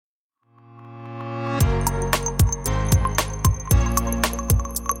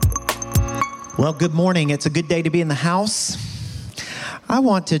Well, good morning. It's a good day to be in the house. I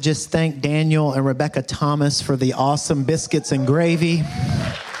want to just thank Daniel and Rebecca Thomas for the awesome biscuits and gravy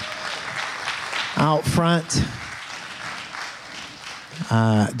out front.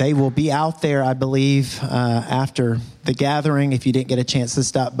 They will be out there, I believe, after the gathering if you didn't get a chance to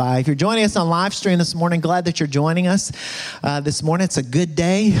stop by. If you're joining us on live stream this morning, glad that you're joining us this morning. It's a good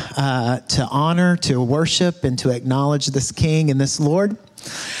day to honor, to worship, and to acknowledge this King and this Lord.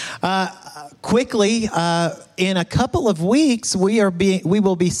 Quickly, in a couple of weeks, we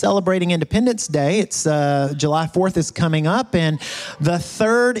will be celebrating Independence Day. It's July 4th is coming up, and the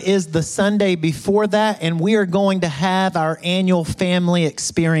 3rd is the Sunday before that, and we are going to have our annual family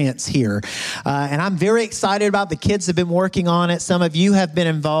experience here. And I'm very excited about it. The kids have been working on it. Some of you have been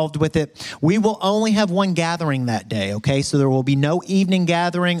involved with it. We will only have one gathering that day, okay? So there will be no evening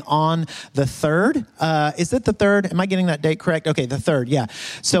gathering on the 3rd. Is it the 3rd? Am I getting that date correct? Okay, the 3rd, yeah.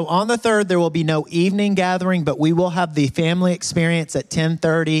 So on the 3rd, there will be no evening gathering, but we will have the family experience at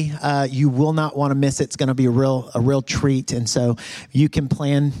 10:30. You will not want to miss it. It's going to be a real treat, and so you can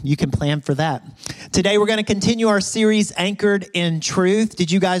plan for that. Today we're going to continue our series Anchored in Truth. Did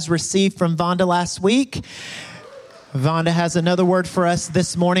you guys receive from Vonda last week? Vonda has another word for us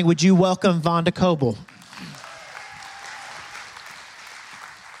this morning. Would you welcome Vonda Coble?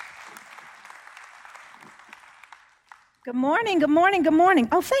 Good morning, good morning, good morning.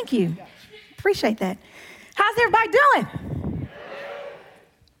 Oh, thank you. Appreciate that. How's everybody doing?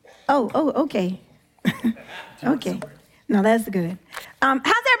 Oh, okay. Okay. No, that's good. How's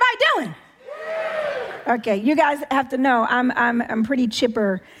everybody doing? Okay, you guys have to know I'm pretty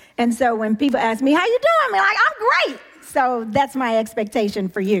chipper, and so when people ask me how you doing, I'm like, I'm great. So that's my expectation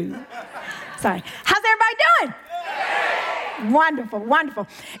for you. Sorry. How's everybody doing? Wonderful, wonderful.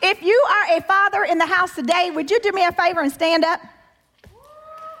 If you are a father in the house today, would you do me a favor and stand up?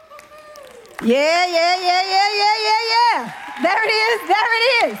 Yeah. There it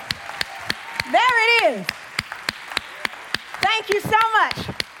is. Thank you so much.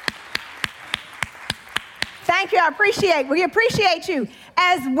 Thank you, we appreciate you.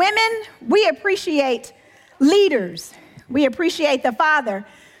 As women, we appreciate leaders. We appreciate the father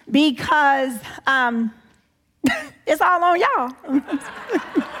because it's all on y'all.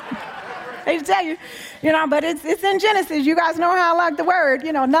 I hate to tell you, but it's in Genesis. You guys know how I like the word.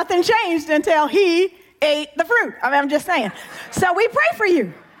 Nothing changed until he ate the fruit. I'm just saying. So we pray for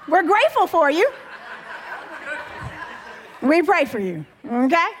you. We're grateful for you. We pray for you,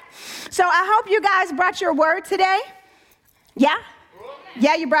 okay? So I hope you guys brought your word today. Yeah?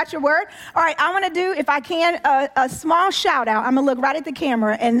 Yeah, you brought your word? All right, I want to do, if I can, a small shout out. I'm going to look right at the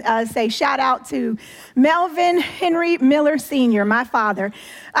camera and say shout out to Melvin Henry Miller Sr., my father.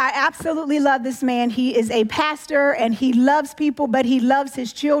 I absolutely love this man. He is a pastor and he loves people, but he loves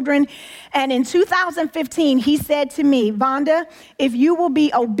his children. And in 2015, he said to me, Vonda, if you will be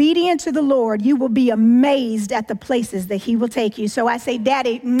obedient to the Lord, you will be amazed at the places that he will take you. So I say,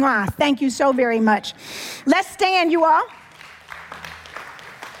 Daddy, thank you so very much. Let's stand, you all.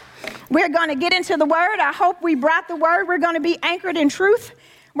 We're going to get into the word. I hope we brought the word. We're going to be anchored in truth.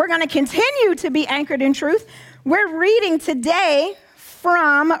 We're going to continue to be anchored in truth. We're reading today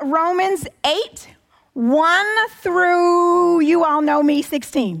from Romans 8, 1 through, you all know me,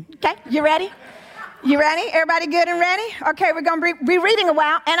 16. Okay, you ready? You ready? Everybody good and ready? Okay, we're going to be reading a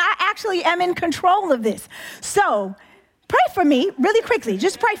while, and I actually am in control of this. So pray for me really quickly.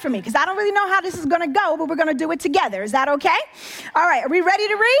 Just pray for me because I don't really know how this is going to go, but we're going to do it together. Is that okay? All right, are we ready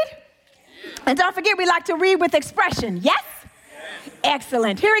to read? And don't forget, we like to read with expression. Yes?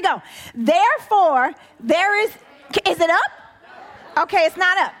 Excellent. Here we go. Therefore, is it up? Okay, it's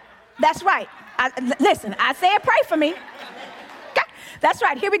not up. That's right. Listen, I said pray for me. Okay, that's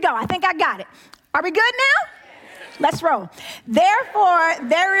right. Here we go. I think I got it. Are we good now? Let's roll. Therefore,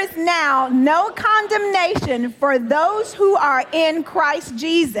 there is now no condemnation for those who are in Christ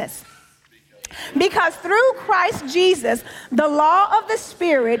Jesus. Because through Christ Jesus, the law of the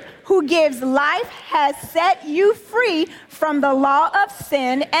Spirit who gives life has set you free from the law of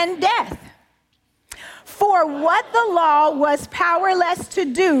sin and death. For what the law was powerless to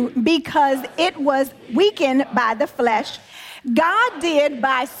do because it was weakened by the flesh, God did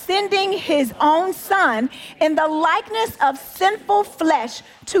by sending his own Son in the likeness of sinful flesh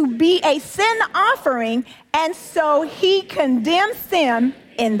to be a sin offering, and so he condemned sin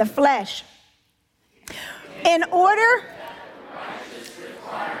in the flesh. In order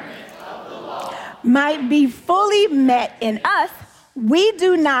might be fully met in us, we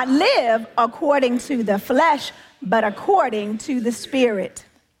do not live according to the flesh, but according to the Spirit.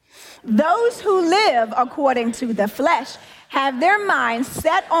 Those who live according to the flesh have their minds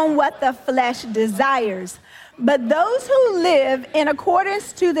set on what the flesh desires. But those who live in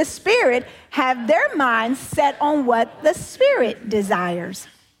accordance to the Spirit have their minds set on what the Spirit desires.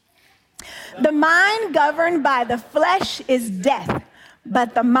 The mind governed by the flesh is death,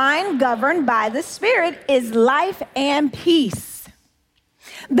 but the mind governed by the Spirit is life and peace.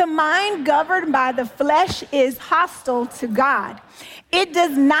 The mind governed by the flesh is hostile to God. It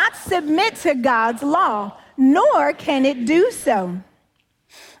does not submit to God's law, nor can it do so.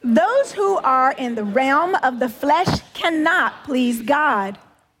 Those who are in the realm of the flesh cannot please God.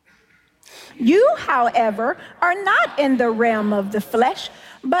 You, however, are not in the realm of the flesh,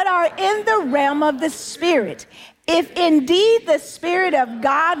 but are in the realm of the Spirit, if indeed the Spirit of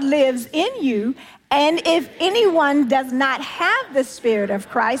God lives in you. And if anyone does not have the Spirit of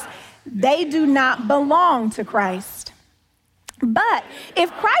Christ, they do not belong to Christ. But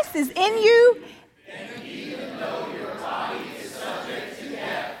if Christ is in you, then even though your body is subject to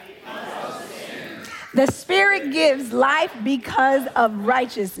death because of sin, the Spirit gives life because of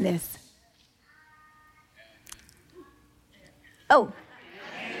righteousness. Oh.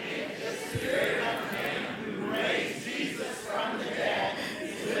 And if the Spirit of Him who raised Jesus from the dead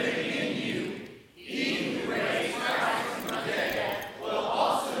is living in you, He who raised Christ from the dead will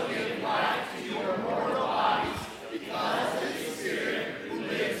also give life to your mortal bodies because of the Spirit who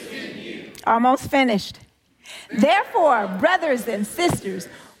lives in you. Almost finished. Therefore, brothers and sisters,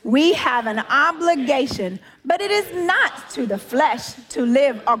 we have an obligation, but it is not to the flesh to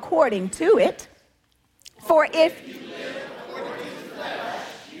live according to it. For if you live according to the flesh,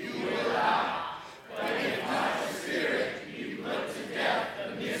 you will die. But if by the Spirit you put to death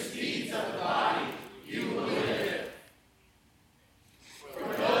the misdeeds of the body, you will live.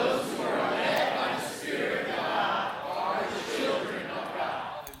 For those who are led by the Spirit of God are the children of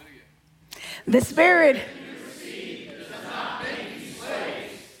God. The Spirit you receive does not make you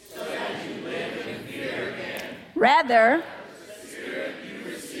slaves so that you live in fear again. Rather, the Spirit you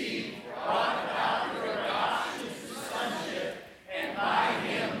receive brought about your adoption to sonship, and by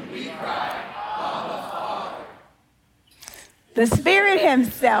Him we cry, Abba, Father. The Spirit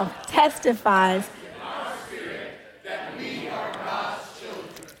Himself testifies in our spirit that we are God's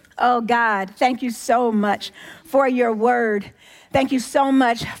children. Oh God, thank you so much for your word. Thank you so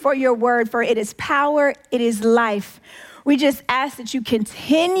much for your word, for it is power, it is life. We just ask that you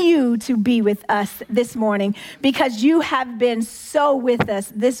continue to be with us this morning because you have been so with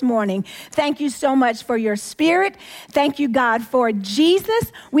us this morning. Thank you so much for your Spirit. Thank you, God, for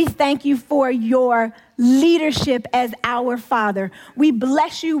Jesus. We thank you for your leadership as our Father. We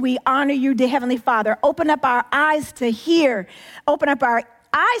bless you. We honor you, dear Heavenly Father. Open up our eyes to hear. Open up our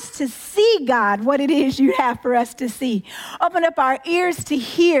eyes to see, God, what it is you have for us to see. Open up our ears to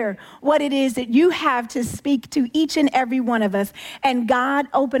hear what it is that you have to speak to each and every one of us. And God,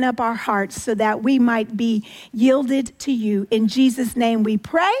 open up our hearts so that we might be yielded to you. In Jesus' name we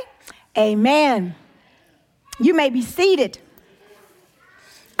pray. Amen. You may be seated.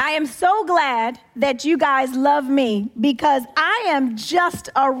 I am so glad that you guys love me because I am just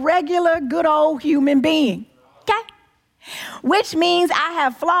a regular good old human being. Okay? Which means I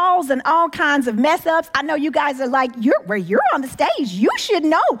have flaws and all kinds of mess ups. I know you guys are like, you're on the stage. You should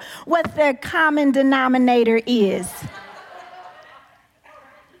know what the common denominator is.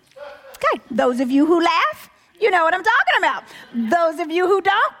 Okay, those of you who laugh, you know what I'm talking about. Those of you who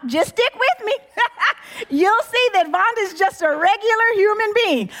don't, just stick with me. You'll see that Vonda's just a regular human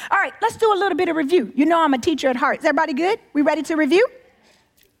being. All right, let's do a little bit of review. You know I'm a teacher at heart. Is everybody good? We ready to review?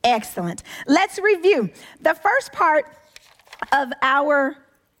 Excellent. Let's review. The first part of our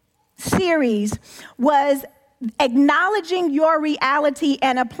series was acknowledging your reality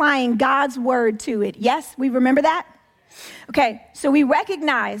and applying God's word to it. Yes, we remember that? Okay, so we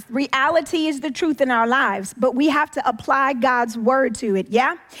recognize reality is the truth in our lives, but we have to apply God's word to it,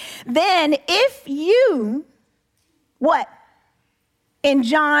 yeah? Then if you, what? In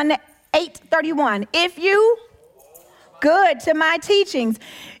John 8:31, if you, good to my teachings,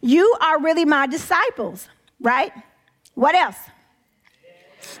 you are really my disciples, right? What else?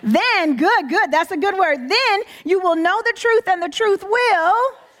 Then, good, that's a good word. Then you will know the truth and the truth will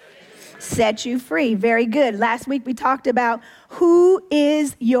set you free. Very good. Last week we talked about who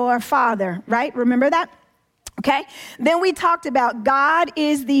is your Father, right? Remember that? Okay. Then we talked about God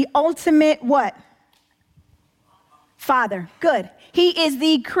is the ultimate what? Father. Good. He is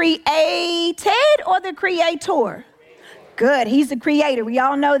the created or the creator? Good. He's the creator. We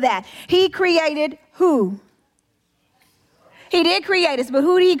all know that. He created who? He did create us, but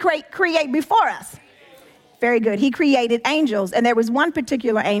who did he create before us? Very good. He created angels, and there was one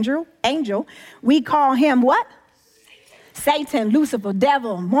particular angel. We call him what? Satan, Lucifer,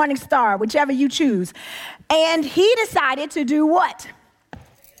 devil, morning star, whichever you choose. And he decided to do what?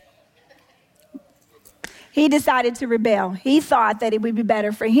 He decided to rebel. He thought that it would be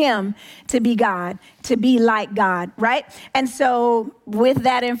better for him to be God, to be like God, right? And so with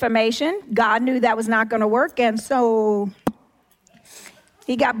that information, God knew that was not going to work. And so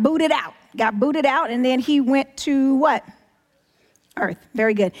he got booted out. And then he went to what? Earth.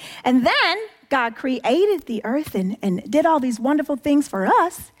 Very good. And then God created the earth and did all these wonderful things for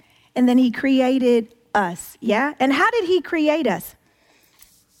us. And then he created us. Yeah. And how did he create us?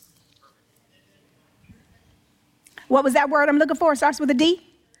 What was that word I'm looking for? It starts with a D.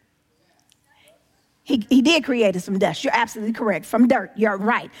 He did create us from dust. You're absolutely correct. From dirt. You're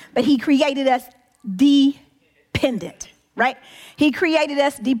right. But he created us dependent, right? He created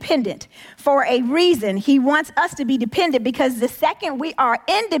us dependent for a reason. He wants us to be dependent because the second we are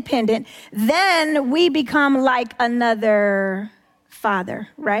independent, then we become like another father,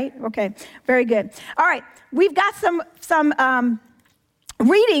 right? Okay, very good. All right, we've got some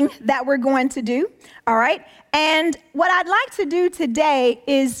reading that we're going to do, all right? And what I'd like to do today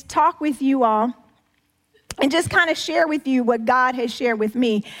is talk with you all and just kind of share with you what God has shared with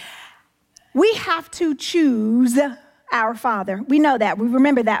me. We have to choose our Father. We know that. We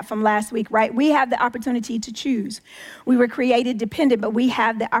remember that from last week, right? We have the opportunity to choose. We were created dependent, but we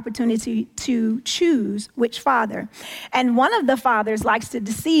have the opportunity to choose which father. And one of the fathers likes to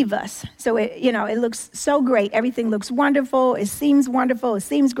deceive us. So it looks so great. Everything looks wonderful. It seems wonderful. It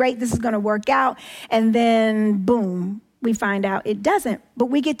seems great. This is going to work out. And then boom, we find out it doesn't, but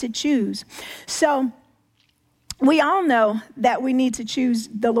we get to choose. So we all know that we need to choose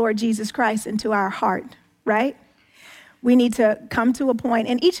the Lord Jesus Christ into our heart, right? We need to come to a point,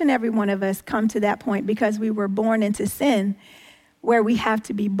 and each and every one of us come to that point because we were born into sin where we have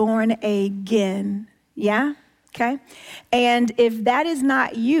to be born again. Yeah? Okay? And if that is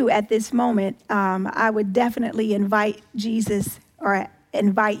not you at this moment, I would definitely invite Jesus or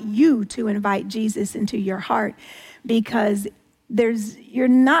invite you to invite Jesus into your heart because you're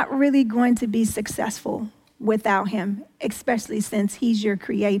not really going to be successful without him, especially since he's your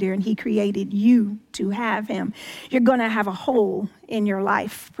creator and he created you to have him. You're going to have a hole in your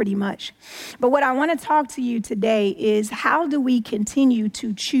life pretty much. But what I want to talk to you today is how do we continue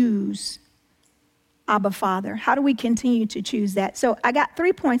to choose Abba Father? How do we continue to choose that? So I got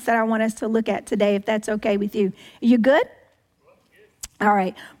 3 points that I want us to look at today, if that's okay with you. Are you good? All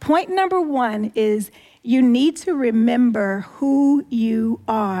right. Point number 1 is you need to remember who you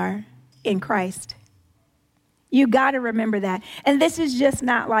are in Christ. You got to remember that. And this is just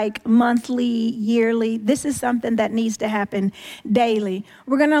not like monthly, yearly. This is something that needs to happen daily.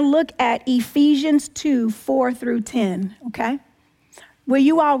 We're going to look at Ephesians 2, 4 through 10, okay? Will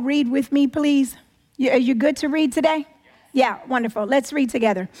you all read with me, please? Are you good to read today? Yeah, wonderful. Let's read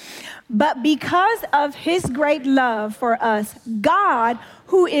together. But because of his great love for us, God,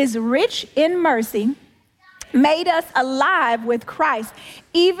 who is rich in mercy, made us alive with Christ,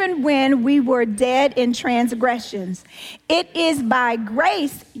 even when we were dead in transgressions. It is by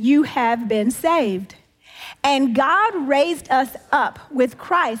grace you have been saved. And God raised us up with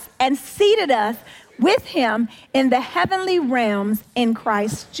Christ and seated us with him in the heavenly realms in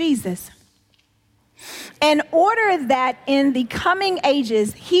Christ Jesus, in order that in the coming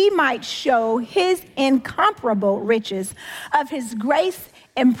ages he might show his incomparable riches of his grace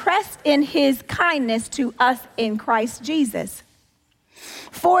impressed in his kindness to us in Christ Jesus.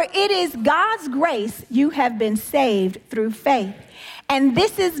 For it is God's grace you have been saved through faith. And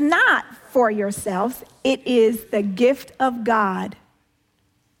this is not for yourselves, it is the gift of God.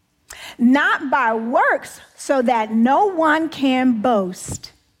 Not by works, so that no one can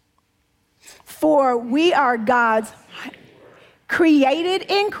boast. For we are God's created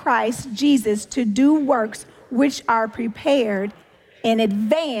in Christ Jesus to do works which are prepared in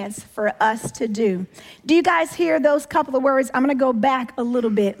advance for us to do. Do you guys hear those couple of words? I'm going to go back a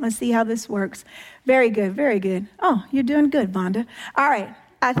little bit. Let's see how this works. Very good, very good. Oh, you're doing good, Vonda. All right,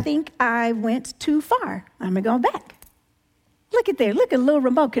 I think I went too far. I'm going to go back. Look at there, look at a little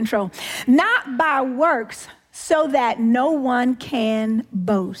remote control. Not by works, so that no one can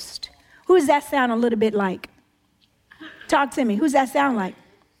boast. Who does that sound a little bit like? Talk to me. Who's that sound like?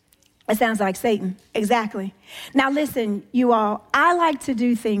 It sounds like Satan. Exactly. Now listen, you all, I like to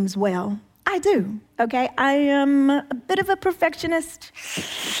do things well. I do, okay? I am a bit of a perfectionist,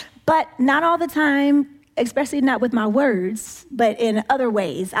 but not all the time, especially not with my words, but in other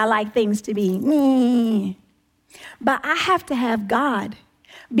ways. I like things to be me. But I have to have God,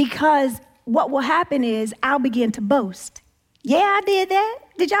 because what will happen is I'll begin to boast. Yeah, I did that.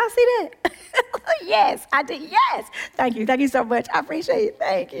 Did y'all see that? Yes, I did. Yes. Thank you. Thank you so much. I appreciate it.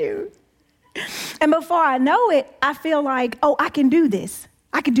 Thank you. And before I know it, I feel like, oh, I can do this.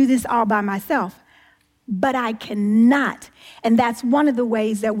 I can do this all by myself. But I cannot. And that's one of the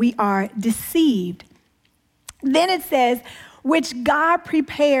ways that we are deceived. Then it says, which God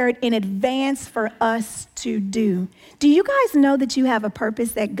prepared in advance for us to do. Do you guys know that you have a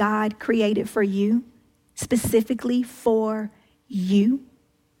purpose that God created for you, specifically for you?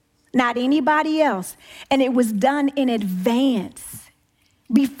 Not anybody else. And it was done in advance,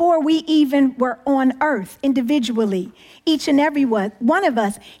 before we even were on earth individually. Each and every one of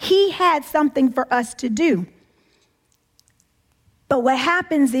us, he had something for us to do. But what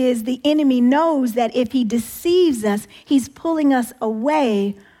happens is the enemy knows that if he deceives us, he's pulling us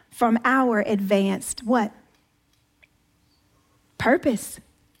away from our advanced what? Purpose.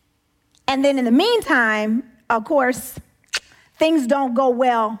 And then in the meantime, of course, things don't go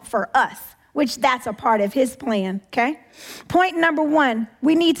well for us, which that's a part of his plan, okay? Point number 1,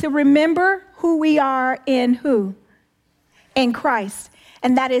 we need to remember who we are in who? In Christ.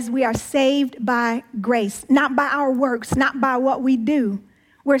 And that is, we are saved by grace, not by our works, not by what we do.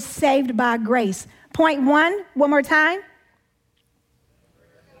 We're saved by grace. Point 1, one more time.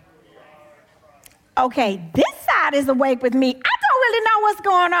 Okay, this side is awake with me. I don't really know what's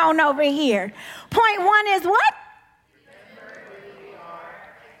going on over here. Point 1 is what?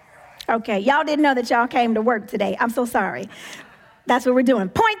 Okay, y'all didn't know that y'all came to work today. I'm so sorry. That's what we're doing.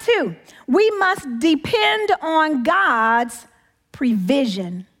 Point 2, we must depend on God's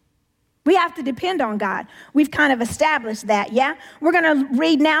provision. We have to depend on God. We've kind of established that, yeah? We're going to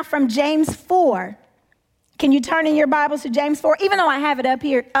read now from James 4. Can you turn in your Bibles to James 4? Even though I have it up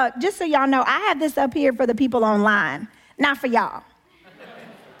here, just so y'all know, I have this up here for the people online, not for y'all.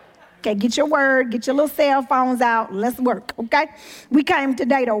 Okay, get your word, get your little cell phones out, let's work, okay? We came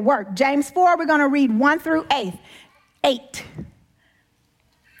today to work. James 4, we're going to read 1 through 8.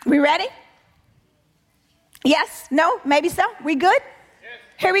 We ready? Yes? No? Maybe so? We good? Yes.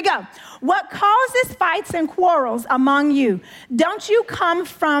 Here we go. What causes fights and quarrels among you? Don't you come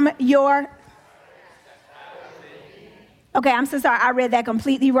from your... Okay, I'm so sorry. I read that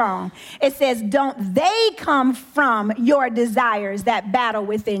completely wrong. It says, don't they come from your desires that battle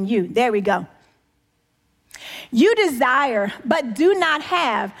within you? There we go. You desire, but do not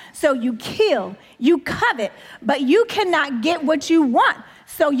have, so you kill. You covet, but you cannot get what you want.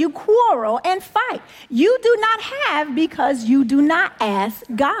 So you quarrel and fight. You do not have because you do not ask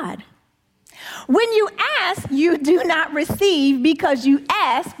God. When you ask, you do not receive because you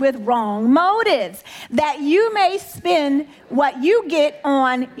ask with wrong motives, that you may spend what you get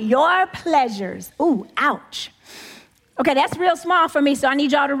on your pleasures. Ooh, ouch. Okay, that's real small for me, so I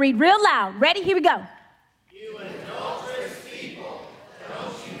need y'all to read real loud. Ready? Here we go. You adulterous people,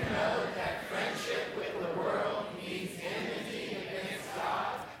 don't you know that friendship with the world means enmity against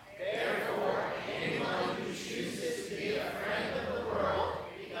God? Therefore, anyone who chooses to be a friend of the world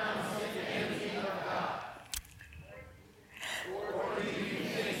becomes an enemy of God. Or do you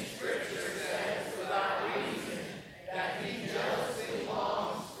think Scripture says without reason that he jealously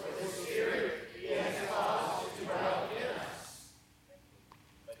longs for the Spirit he has caused to dwell in us?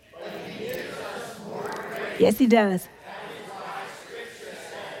 But he gives us more grace. Yes, he does. That is why Scripture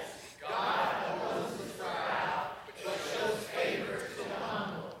says, God opposes the proud, but shows favor to the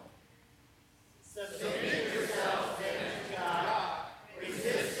humble. Submit yourselves then to God.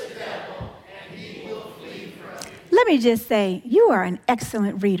 Resist the devil, and he will flee from you. Let me just say, you are an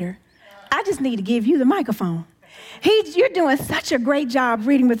excellent reader. I just need to give you the microphone. You're doing such a great job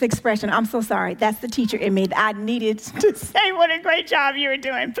reading with expression. I'm so sorry. That's the teacher in me. I needed to say what a great job you were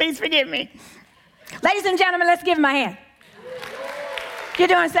doing. Please forgive me. Ladies and gentlemen, let's give him a hand. You're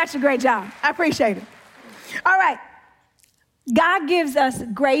doing such a great job. I appreciate it. All right. God gives us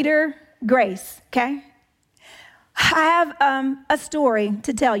greater grace, okay? I have a story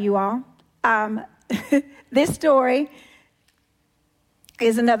to tell you all. This story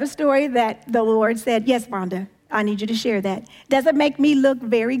is another story that the Lord said, yes, Rhonda, I need you to share that. Doesn't make me look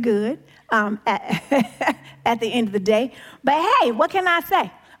very good at the end of the day. But hey, what can I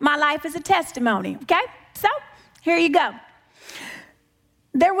say? My life is a testimony, okay? So here you go.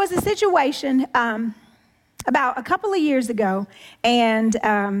 There was a situation about a couple of years ago, and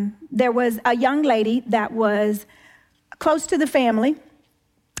there was a young lady that was close to the family.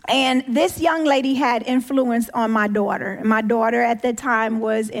 And this young lady had influence on my daughter. And my daughter at that time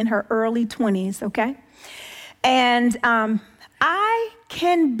was in her early 20s, okay? And I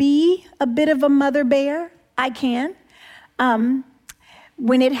can be a bit of a mother bear. I can.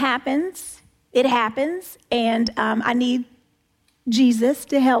 When it happens, it happens. And I need Jesus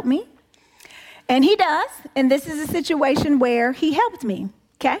to help me. And he does. And this is a situation where he helped me,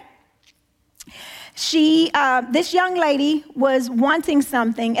 okay? This young lady was wanting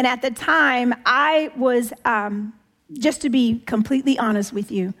something. And at the time, I was, just to be completely honest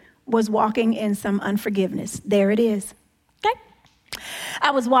with you, was walking in some unforgiveness. There it is, okay?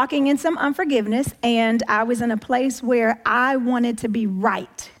 I was walking in some unforgiveness, and I was in a place where I wanted to be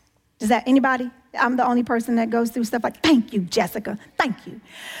right. Is that anybody? I'm the only person that goes through stuff like, thank you, Jessica, thank you.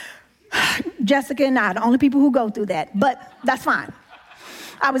 Jessica and I, the only people who go through that, but that's fine.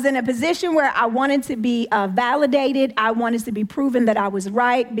 I was in a position where I wanted to be validated. I wanted to be proven that I was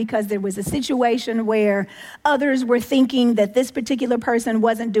right because there was a situation where others were thinking that this particular person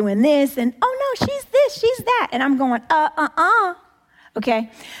wasn't doing this and, oh no, she's this, she's that. And I'm going, okay?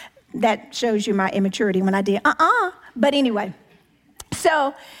 That shows you my immaturity when I did, But anyway,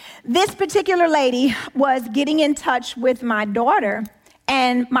 so this particular lady was getting in touch with my daughter,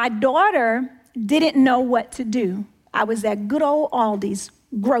 and my daughter didn't know what to do. I was at good old Aldi's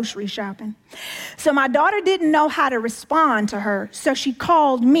grocery shopping. So my daughter didn't know how to respond to her, so she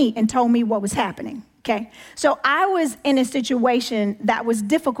called me and told me what was happening, okay? So I was in a situation that was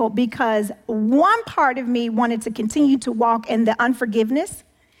difficult because one part of me wanted to continue to walk in the unforgiveness,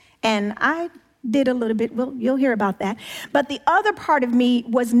 and I did a little bit, well, you'll hear about that. But the other part of me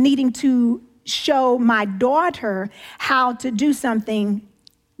was needing to show my daughter how to do something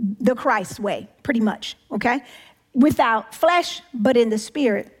the Christ way, pretty much, okay? Without flesh, but in the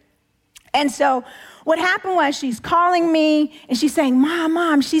spirit. And so what happened was she's calling me and she's saying,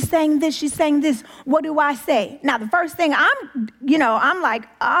 Mom, she's saying this. What do I say? Now, the first thing I'm like,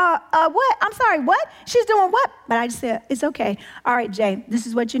 what? I'm sorry, what? She's doing what? But I just said, it's okay. All right, Jay, this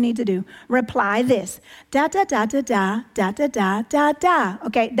is what you need to do. Reply this. Da, da, da, da, da, da, da, da, da, da.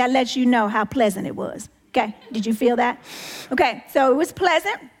 Okay, that lets you know how pleasant it was. Okay, did you feel that? Okay, so it was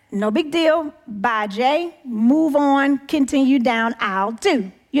pleasant. No big deal. Bye, Jay. Move on. Continue down aisle 2.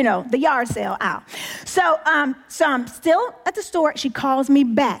 The yard sale aisle. So I'm still at the store. She calls me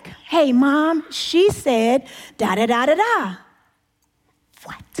back. Hey, Mom, she said da-da-da-da-da.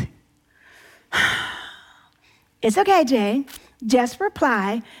 What? It's okay, Jay. Just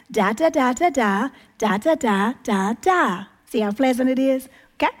reply da-da-da-da-da, da-da-da-da-da. See how pleasant it is?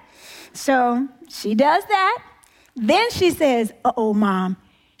 Okay? So she does that. Then she says, uh-oh, Mom.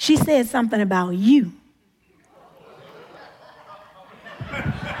 She said something about you.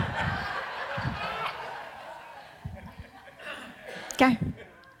 Okay.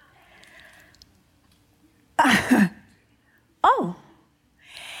 Oh.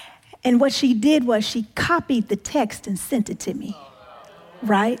 And what she did was she copied the text and sent it to me.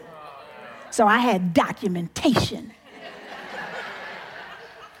 Right? So I had documentation.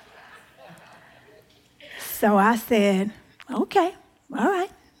 So I said, okay, all right.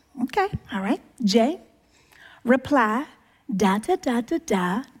 Okay, all right. Jay, reply, da, da, da, da,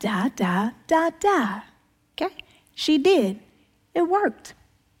 da, da, da, da, da. Okay, she did. It worked.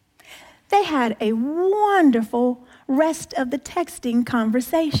 They had a wonderful rest of the texting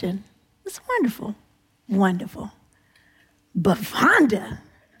conversation. It was wonderful, wonderful. But Vonda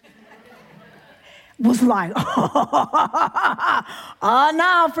was like, oh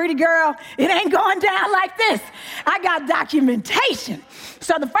no, pretty girl, it ain't going down like this. I got documentation.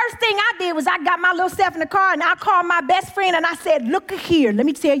 So the first thing I did was I got my little self in the car and I called my best friend and I said, look here, let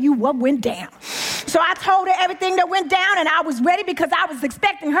me tell you what went down. So I told her everything that went down and I was ready because I was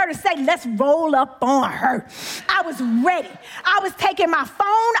expecting her to say, let's roll up on her. I was ready. I was taking my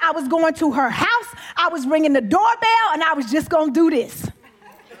phone. I was going to her house. I was ringing the doorbell and I was just going to do this.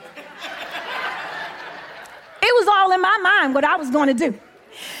 It was all in my mind what I was going to do.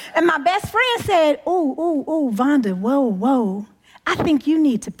 And my best friend said, oh, Vonda, whoa. I think you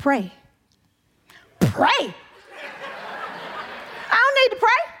need to pray. Pray? I don't need to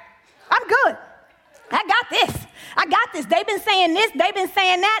pray. I'm good. I got this. They've been saying this. They've been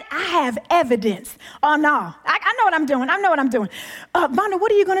saying that. I have evidence. Oh, no. I know what I'm doing. Vonda,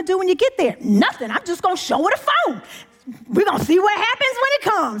 what are you going to do when you get there? Nothing. I'm just going to show her the phone. We're going to see what happens when it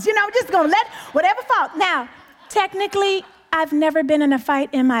comes. Just going to let whatever fall. Now, technically, I've never been in a fight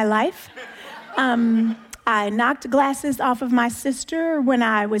in my life. I knocked glasses off of my sister when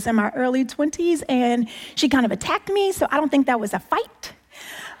I was in my early 20s, and she kind of attacked me, so I don't think that was a fight.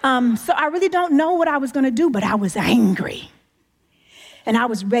 So I really don't know what I was going to do, but I was angry. And I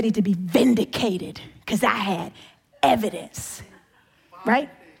was ready to be vindicated because I had evidence, right?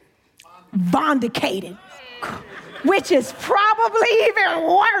 Vindicated, which is probably even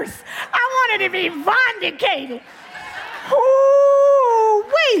worse. I wanted to be vindicated.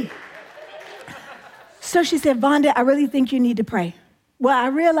 Ooh-wee. So she said, Vonda, I really think you need to pray. Well, I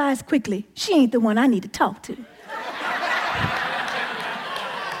realized quickly, she ain't the one I need to talk to.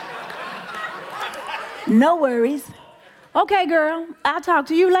 No worries. Okay, girl, I'll talk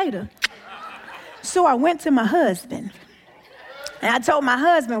to you later. So I went to my husband, and I told my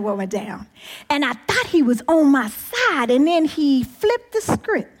husband what went down. And I thought he was on my side, and then he flipped the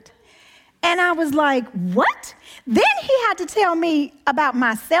script. And I was like, what? Then he had to tell me about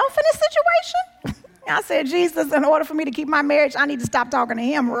myself in the situation. I said, Jesus, in order for me to keep my marriage, I need to stop talking to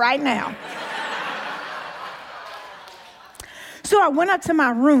him right now. So I went up to my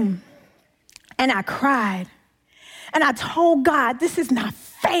room, and I cried. And I told God, this is not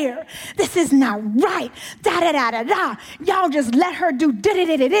fair. This is not right. Da-da-da-da-da. Y'all just let her do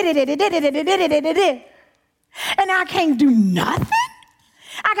da-da-da-da-da-da-da-da-da-da-da-da-da. And I can't do nothing?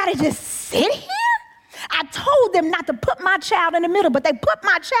 I got to just sit here? I told them not to put my child in the middle, but they put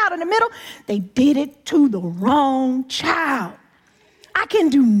my child in the middle. They did it to the wrong child. I can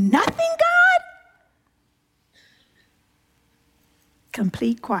do nothing, God?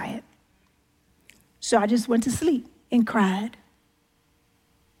 Complete quiet. So I just went to sleep and cried.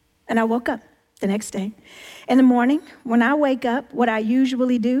 And I woke up the next day. In the morning, when I wake up, what I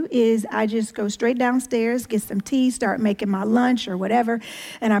usually do is I just go straight downstairs, get some tea, start making my lunch or whatever,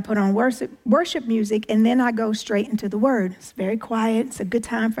 and I put on worship music, and then I go straight into the Word. It's very quiet. It's a good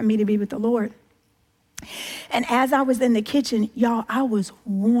time for me to be with the Lord. And as I was in the kitchen, y'all, I was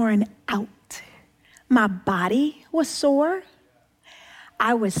worn out. My body was sore.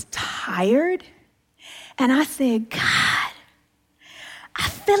 I was tired. And I said, God, I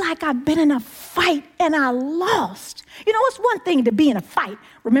feel like I've been in a fight and I lost. You know, it's one thing to be in a fight.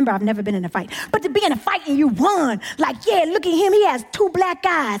 Remember, I've never been in a fight. But to be in a fight and you won. Like, yeah, look at him. He has 2 black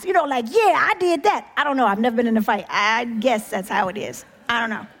eyes. You know, like, yeah, I did that. I don't know. I've never been in a fight. I guess that's how it is. I don't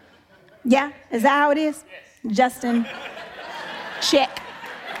know. Yeah? Is that how it is? Yes. Justin, check.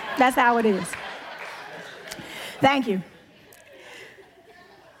 That's how it is. Thank you.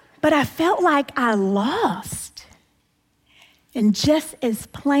 But I felt like I lost. And just as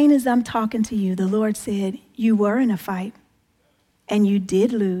plain as I'm talking to you, the Lord said, you were in a fight and you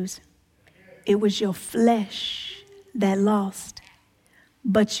did lose. It was your flesh that lost,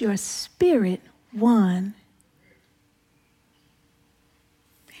 but your spirit won.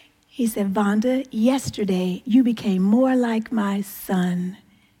 He said, Vonda, yesterday you became more like my son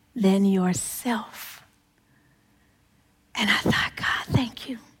than yourself. And I thought, God, thank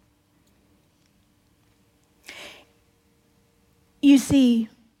you. You see,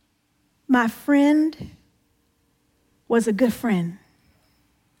 my friend was a good friend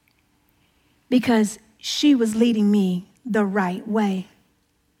because she was leading me the right way.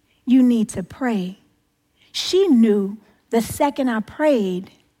 You need to pray. She knew the second I prayed,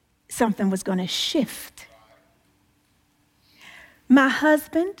 something was going to shift. My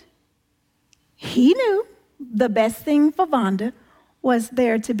husband, he knew the best thing for Vonda was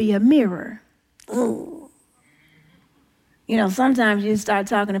there to be a mirror. Ooh. You know, sometimes you start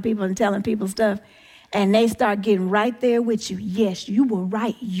talking to people and telling people stuff, and they start getting right there with you. Yes, you were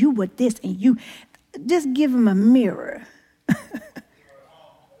right. You were this, and you just give them a mirror.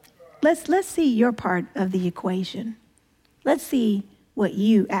 Let's see your part of the equation. Let's see what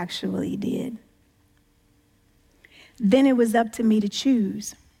you actually did. Then it was up to me to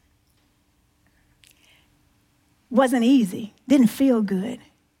choose. Wasn't easy. Didn't feel good.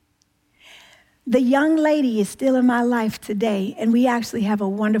 The young lady is still in my life today, and we actually have a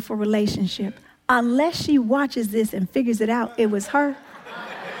wonderful relationship. Unless she watches this and figures it out, it was her.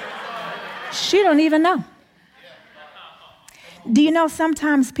 She don't even know. Do you know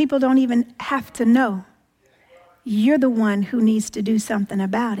sometimes people don't even have to know? You're the one who needs to do something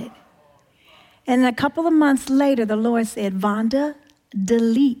about it. And a couple of months later, the Lord said, Vonda,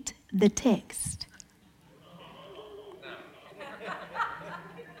 delete the text.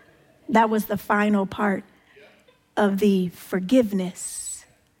 That was the final part of the forgiveness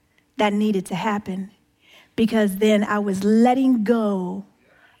that needed to happen, because then I was letting go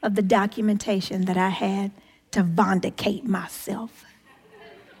of the documentation that I had to vindicate myself.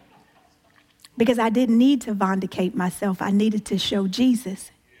 Because I didn't need to vindicate myself. I needed to show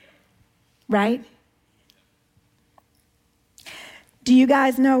Jesus, right? Do you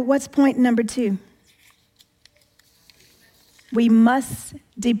guys know what's point number 2? We must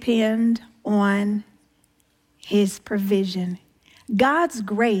depend on his provision. God's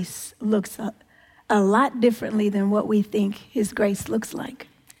grace looks a lot differently than what we think his grace looks like.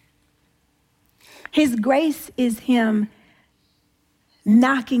 His grace is him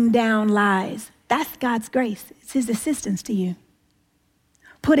knocking down lies. That's God's grace. It's his assistance to you.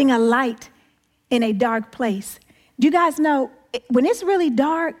 Putting a light in a dark place. Do you guys know when it's really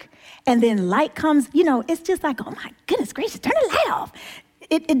dark and then light comes, it's just like, oh my goodness gracious, turn the light off.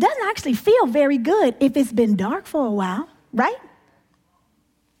 It doesn't actually feel very good if it's been dark for a while, right?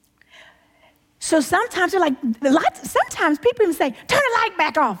 So sometimes sometimes people even say, turn the light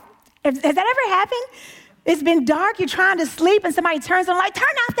back off. Has that ever happened? It's been dark, you're trying to sleep, and somebody turns on the light. Turn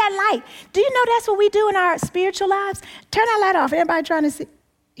off that light. Do you know that's what we do in our spiritual lives? Turn that light off. Everybody trying to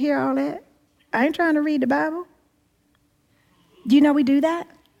hear all that? I ain't trying to read the Bible. Do you know we do that?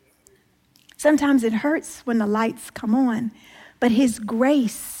 Sometimes it hurts when the lights come on, but his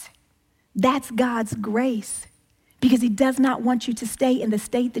grace, that's God's grace, because he does not want you to stay in the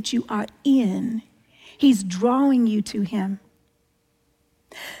state that you are in. He's drawing you to him.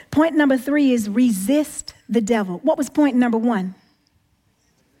 Point number 3 is resist the devil. What was point number 1?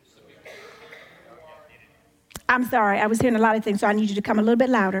 I'm sorry, I was hearing a lot of things, so I need you to come a little bit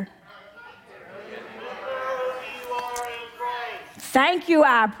louder. Thank you,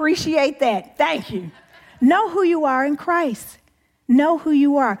 I appreciate that. Thank you. Know who you are in Christ. Know who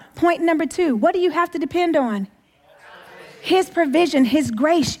you are. Point number 2, what do you have to depend on? His provision, his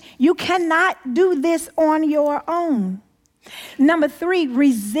grace. You cannot do this on your own. Number 3,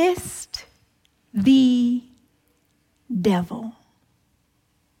 resist the devil.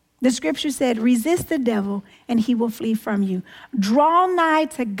 The scripture said, resist the devil and he will flee from you. Draw nigh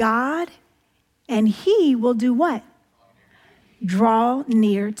to God and he will do what? Draw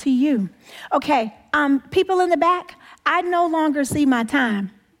near to you. Okay, people in the back, I no longer see my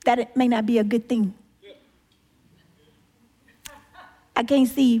time. That it may not be a good thing. I can't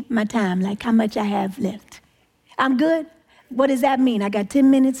see my time, like how much I have left. I'm good? What does that mean? I got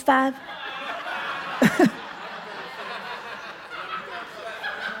 10 minutes, 5?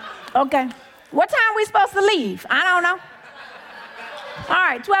 Okay. What time are we supposed to leave? I don't know. All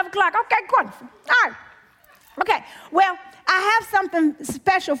right, 12 o'clock. Okay, wonderful. All right. Okay, well, I have something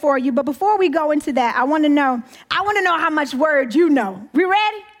special for you, but before we go into that, I want to know how much word you know. We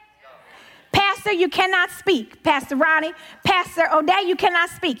ready? Pastor, you cannot speak. Pastor Ronnie, Pastor O'Day, you cannot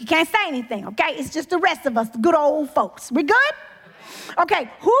speak. You can't say anything, okay? It's just the rest of us, the good old folks. We good? Okay,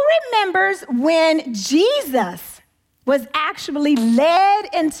 who remembers when Jesus was actually led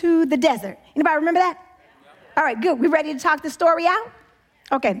into the desert? Anybody remember that? All right, good. We ready to talk the story out?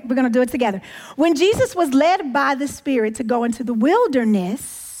 Okay, we're going to do it together. When Jesus was led by the Spirit to go into the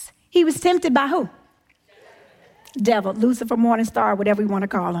wilderness, he was tempted by who? Devil, Lucifer, Morning Star, whatever we want to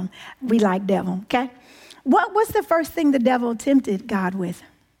call him. We like devil, okay? What was the first thing the devil tempted God with?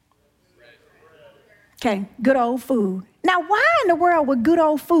 Okay, good old food. Now, why in the world would good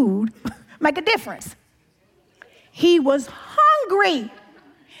old food make a difference? He was hungry.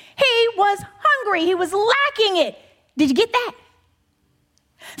 He was hungry. He was lacking it. Did you get that?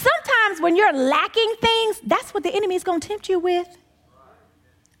 Sometimes when you're lacking things, that's what the enemy is going to tempt you with.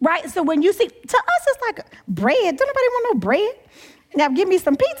 Right? So when you see, to us, it's like bread. Don't nobody want no bread. Now, give me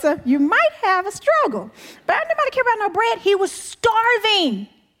some pizza. You might have a struggle. But I nobody care about no bread. He was starving.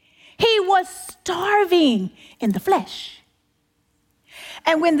 He was starving in the flesh.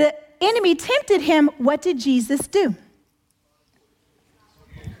 And when the enemy tempted him, what did Jesus do?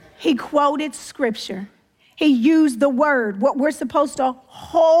 He quoted scripture. He used the word, what we're supposed to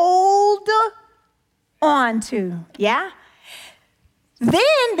hold on to. Yeah?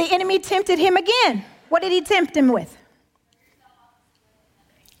 Then the enemy tempted him again. What did he tempt him with?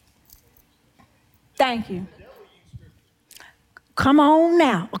 Thank you. Come on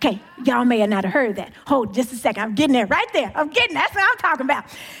now. Okay, y'all may have not have heard that. Hold just a second. I'm getting there right there. That's what I'm talking about.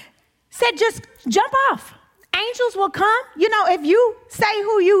 Said just jump off. Angels will come. You know, if you say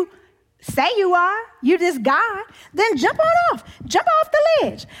who you say you are, you're this God, then jump on off. Jump off the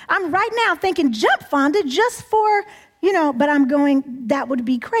ledge. I'm right now thinking jump, Fonda, just for, but I'm going, that would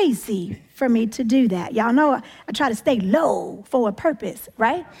be crazy for me to do that. Y'all know I try to stay low for a purpose,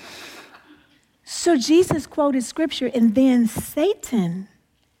 right? So Jesus quoted scripture, and then Satan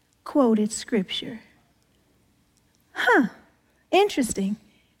quoted scripture. Interesting.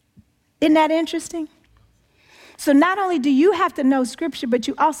 Isn't that interesting? So not only do you have to know scripture, but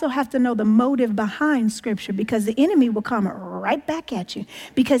you also have to know the motive behind scripture, because the enemy will come right back at you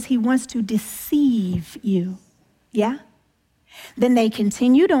because he wants to deceive you. Yeah? Then they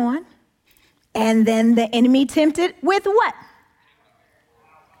continued on, and then the enemy tempted with what?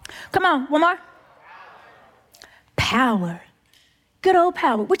 Come on, one more. Power. Good old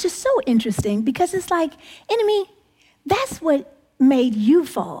power, which is so interesting because it's like, enemy, that's what made you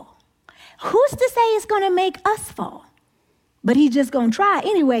fall. Who's to say it's going to make us fall? But he's just going to try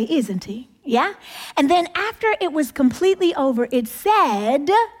anyway, isn't he? Yeah? And then after it was completely over, it said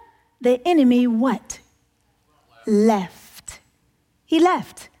the enemy what? Left He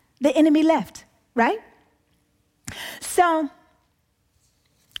left. The enemy left, right? So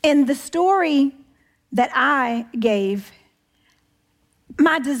in the story that I gave,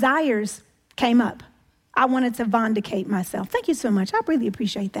 my desires came up. I wanted to vindicate myself. Thank you so much. I really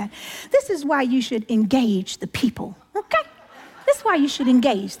appreciate that. This is why you should engage the people, okay? This is why you should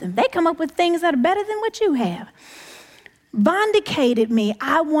engage them. They come up with things that are better than what you have. Vindicated me.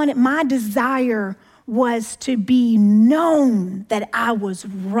 My desire was to be known that I was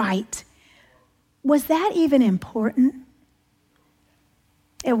right. Was that even important?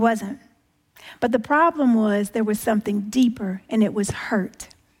 It wasn't. But the problem was there was something deeper, and it was hurt.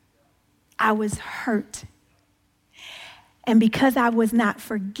 I was hurt. And because I was not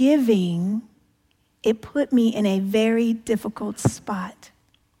forgiving, it put me in a very difficult spot.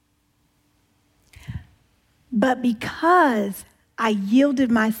 But because I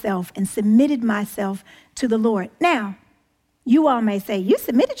yielded myself and submitted myself to the Lord. Now, you all may say, you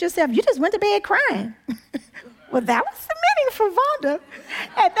submitted yourself, you just went to bed crying. Well, that was submitting for Vonda.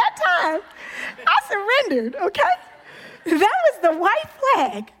 At that time, I surrendered, okay? That was the white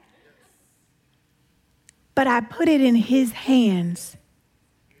flag. But I put it in his hands,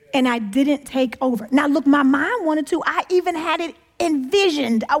 and I didn't take over. Now, look, my mind wanted to. I even had it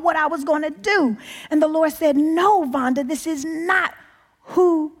envisioned what I was going to do. And the Lord said, no, Vonda, this is not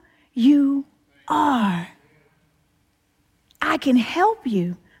who you are. I can help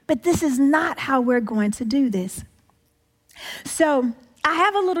you, but this is not how we're going to do this. So I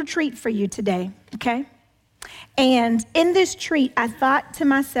have a little treat for you today, okay? And in this treat, I thought to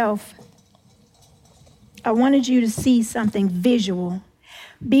myself, I wanted you to see something visual,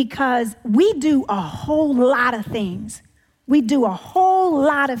 because we do a whole lot of things. We do a whole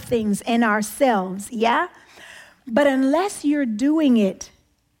lot of things in ourselves, yeah? But unless you're doing it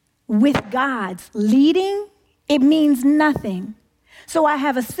with God's leading, it means nothing. So I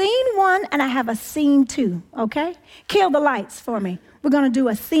have a scene 1 and I have a scene 2, okay? Kill the lights for me. We're going to do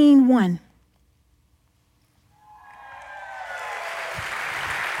a scene 1.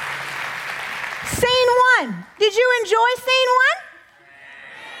 Scene 1. Did you enjoy scene 1?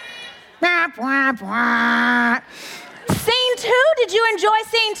 Scene 2, did you enjoy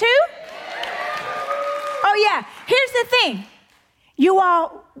scene 2? Oh yeah, here's the thing. You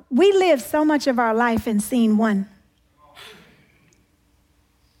all, we live so much of our life in scene 1.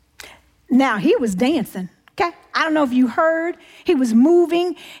 Now, he was dancing, okay? I don't know if you heard. He was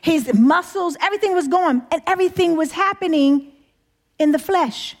moving, his muscles, everything was going, and everything was happening in the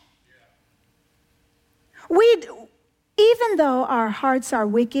flesh. Even though our hearts are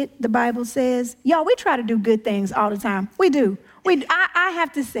wicked, the Bible says, y'all, we try to do good things all the time. We do. I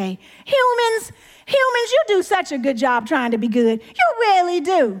have to say, humans, you do such a good job trying to be good. You really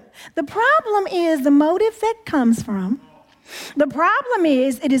do. The problem is the motive that comes from. The problem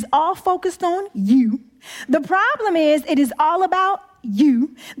is it is all focused on you. The problem is it is all about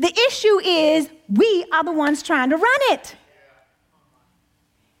you. The issue is we are the ones trying to run it.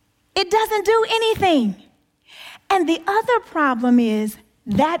 It doesn't do anything. And the other problem is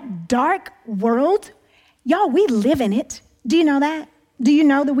that dark world, y'all, we live in it. Do you know that? Do you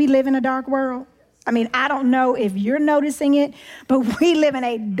know that we live in a dark world? I mean, I don't know if you're noticing it, but we live in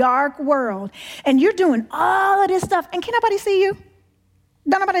a dark world. And you're doing all of this stuff, and can nobody see you?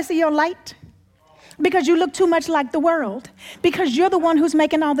 Don't nobody see your light? Because you look too much like the world. Because you're the one who's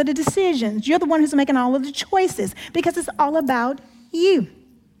making all of the decisions. You're the one who's making all of the choices. Because it's all about you.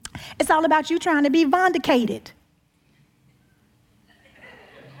 It's all about you trying to be vindicated.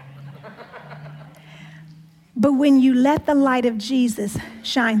 But when you let the light of Jesus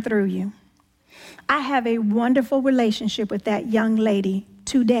shine through you, I have a wonderful relationship with that young lady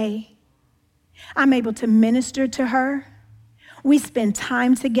today. I'm able to minister to her. We spend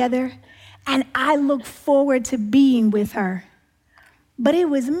time together, and I look forward to being with her. But it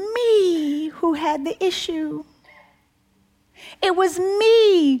was me who had the issue. It was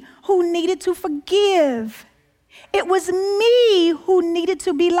me who needed to forgive. It was me who needed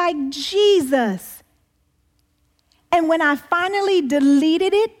to be like Jesus. And when I finally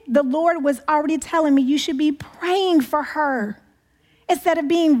deleted it, the Lord was already telling me you should be praying for her instead of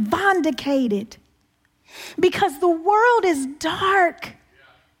being vindicated. Because the world is dark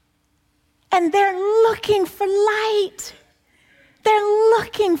and they're looking for light. They're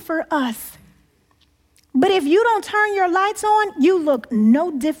looking for us. But if you don't turn your lights on, you look no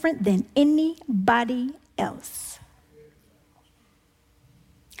different than anybody else.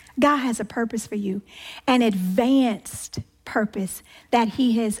 God has a purpose for you, an advanced purpose that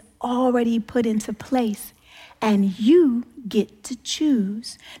he has already put into place, and you get to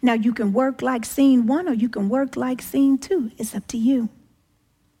choose. Now, you can work like scene 1 or you can work like scene 2. It's up to you.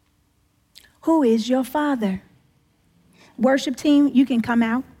 Who is your Father? Worship team, you can come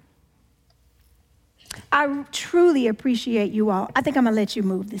out. I truly appreciate you all. I think I'm going to let you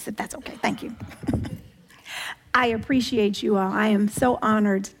move this if that's okay. Thank you. I appreciate you all. I am so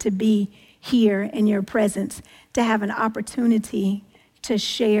honored to be here in your presence, to have an opportunity to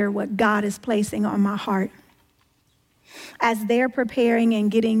share what God is placing on my heart. As they're preparing and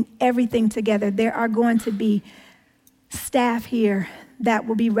getting everything together, there are going to be staff here that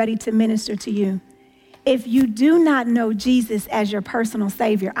will be ready to minister to you. If you do not know Jesus as your personal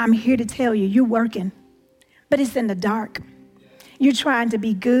Savior, I'm here to tell you, you're working, but it's in the dark. You're trying to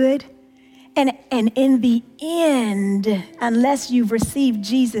be good. And in the end, unless you've received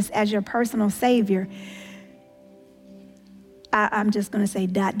Jesus as your personal Savior, I'm just going to say ...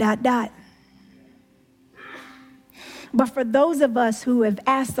 But for those of us who have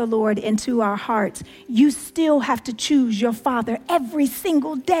asked the Lord into our hearts, you still have to choose your Father every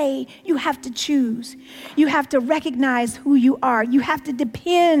single day. You have to choose. You have to recognize who you are. You have to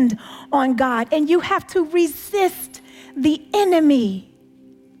depend on God, and you have to resist the enemy.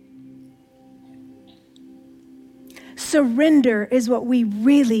 Surrender is what we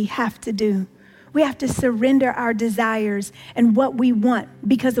really have to do. We have to surrender our desires and what we want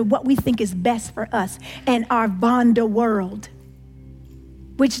because of what we think is best for us and our Vonda world,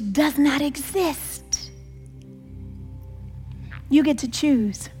 which does not exist. You get to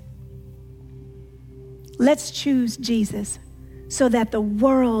choose. Let's choose Jesus so that the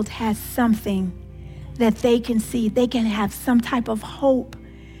world has something that they can see. They can have some type of hope.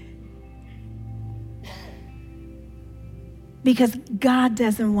 Because God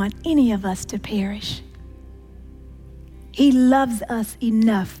doesn't want any of us to perish. He loves us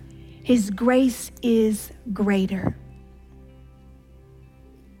enough. His grace is greater.